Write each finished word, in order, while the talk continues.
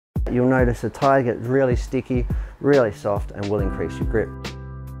You'll notice the tyre gets really sticky, really soft, and will increase your grip.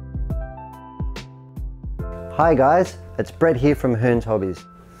 Hi guys, it's Brett here from Hearns Hobbies.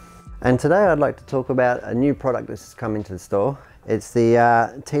 And today I'd like to talk about a new product that's just come into the store. It's the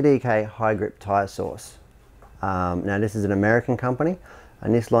TDK High Grip Tyre Source. Now this is an American company,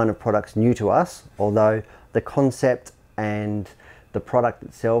 and this line of product's new to us, although the concept and the product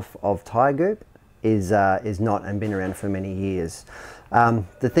itself of tyre grip is not, and been around for many years.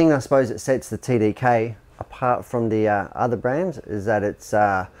 The thing I suppose that sets the TDK apart from the other brands is that it's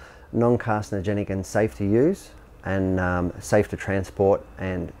non-carcinogenic and safe to use, and safe to transport,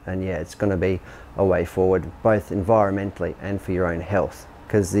 and yeah, it's going to be a way forward both environmentally and for your own health,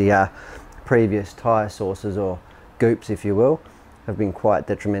 because the previous tyre sources, or goops if you will, have been quite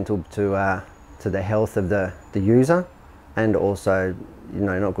detrimental to the health of the user, and also, you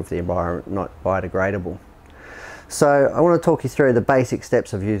know, not good for the environment, not biodegradable. So I want to talk you through the basic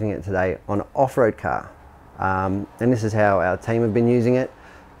steps of using it today on an off-road car, and this is how our team have been using it,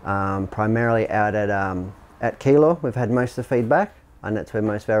 primarily out at Keilor. We've had most of the feedback, and that's where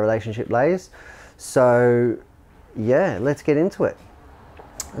most of our relationship lays. So yeah, let's get into it.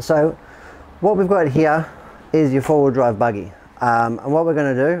 So what we've got here is your four-wheel drive buggy, and what we're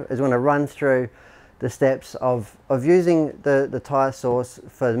going to do is we're going to run through the steps of using the tyre source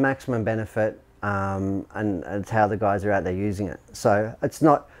for the maximum benefit, and it's how the guys are out there using it. So it's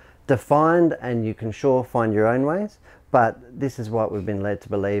not defined, and you can sure find your own ways, but this is what we've been led to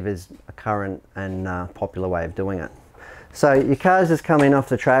believe is a current and popular way of doing it. So your car's just coming off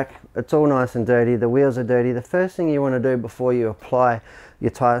the track, it's all nice and dirty, the wheels are dirty. The first thing you want to do before you apply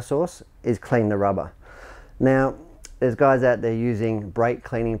your tyre source is clean the rubber. Now there's guys out there using brake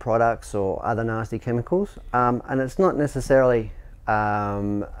cleaning products or other nasty chemicals, and it's not necessarily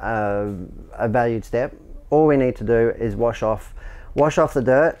a valued step. All we need to do is wash off the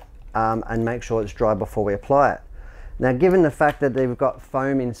dirt and make sure it's dry before we apply it. Now, given the fact that they've got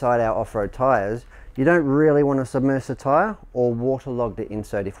foam inside our off-road tyres, you don't really want to submerge the tyre or waterlog the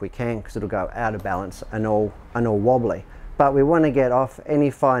insert if we can, because it'll go out of balance and all wobbly. But we want to get off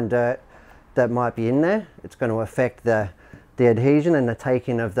any fine dirt that might be in there. It's going to affect the adhesion and the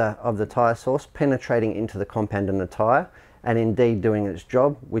taking of the tyre source, penetrating into the compound in the tyre, and indeed doing its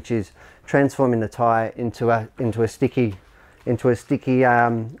job, which is transforming the tyre into a sticky,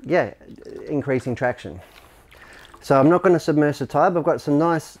 yeah, increasing traction. So I'm not going to submerge the tyre, but I've got some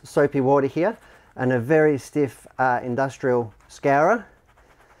nice soapy water here and a very stiff industrial scourer,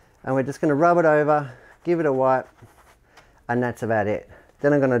 and we're just going to rub it over, give it a wipe, and that's about it.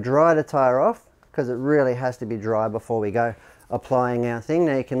 Then I'm going to dry the tyre off, because it really has to be dry before we go applying our thing.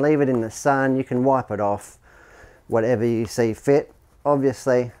 Now you can leave it in the sun, you can wipe it off, whatever you see fit.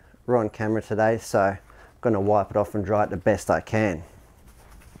 Obviously we're on camera today, so I'm going to wipe it off and dry it the best I can.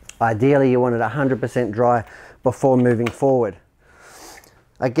 Ideally you want it 100% dry before moving forward.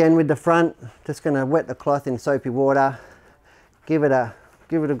 Again, with the front, just going to wet the cloth in soapy water, give it a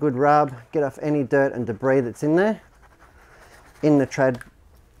good rub, get off any dirt and debris that's in there, in the tread,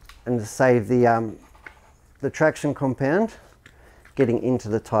 and to save the traction compound getting into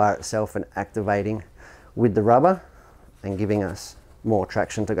the tyre itself and activating with the rubber and giving us more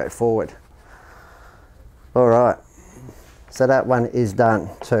traction to go forward. Alright, so that one is done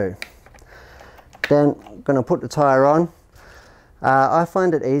too. Then I'm going to put the tyre on. I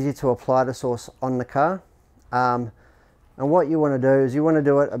find it easy to apply the source on the car, and what you want to do is you want to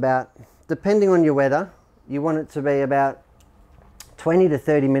do it about, depending on your weather, you want it to be about 20 to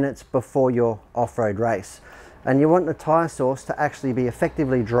 30 minutes before your off-road race, and you want the tyre source to actually be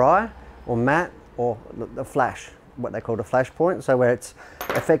effectively dry or matte, or the flash, what they call the flash point, so where it's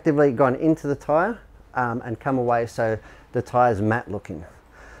effectively gone into the tyre and come away so the tyre's matte looking.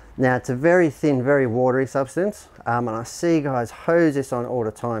 Now it's a very thin, very watery substance, and I see guys hose this on all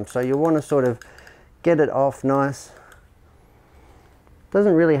the time, so you want to sort of get it off nice.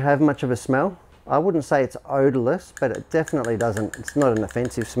 Doesn't really have much of a smell. I wouldn't say it's odorless, but it definitely doesn't, it's not an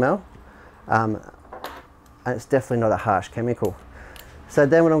offensive smell, and it's definitely not a harsh chemical. So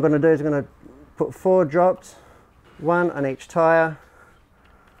then what I'm going to do is I'm going to put 4 drops, 1 on each tyre.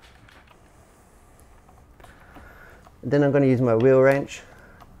 Then I'm going to use my wheel wrench,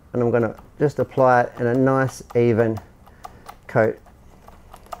 and I'm going to just apply it in a nice even coat.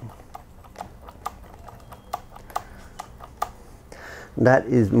 That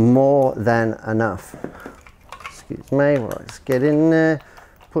is more than enough. Excuse me, well, let's get in there,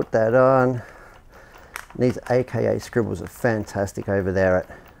 put that on. These AKA scribbles are fantastic over there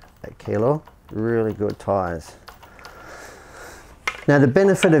at Keilor. Really good tyres. Now the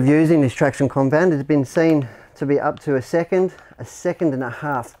benefit of using this traction compound has been seen to be up to a second and a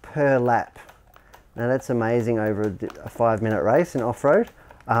half per lap. Now that's amazing over a 5-minute race in off-road.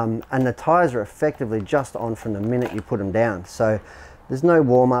 And the tyres are effectively just on from the minute you put them down. So there's no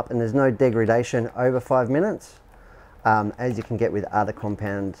warm up and there's no degradation over 5 minutes, as you can get with other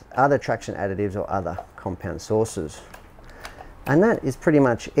traction additives or other compound sources. And that is pretty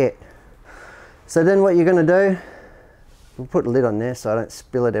much it. So then what you're going to do, we'll put a lid on there so I don't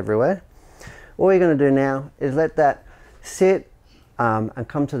spill it everywhere. All you're going to do now is let that sit and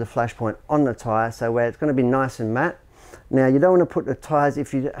come to the flash point on the tyre, so where it's going to be nice and matte. Now you don't want to put the tyres,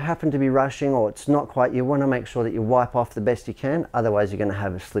 if you happen to be rushing or it's not quite, you want to make sure that you wipe off the best you can, otherwise you're going to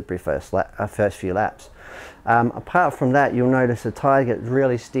have a slippery first few laps. Apart from that, you'll notice the tyre gets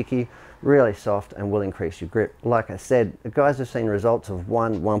really sticky, really soft, and will increase your grip. Like I said, the guys have seen results of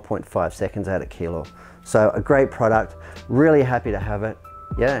 1.5 seconds out of kilo. So a great product, really happy to have it.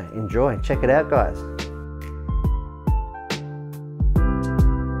 Yeah, enjoy, check it out guys.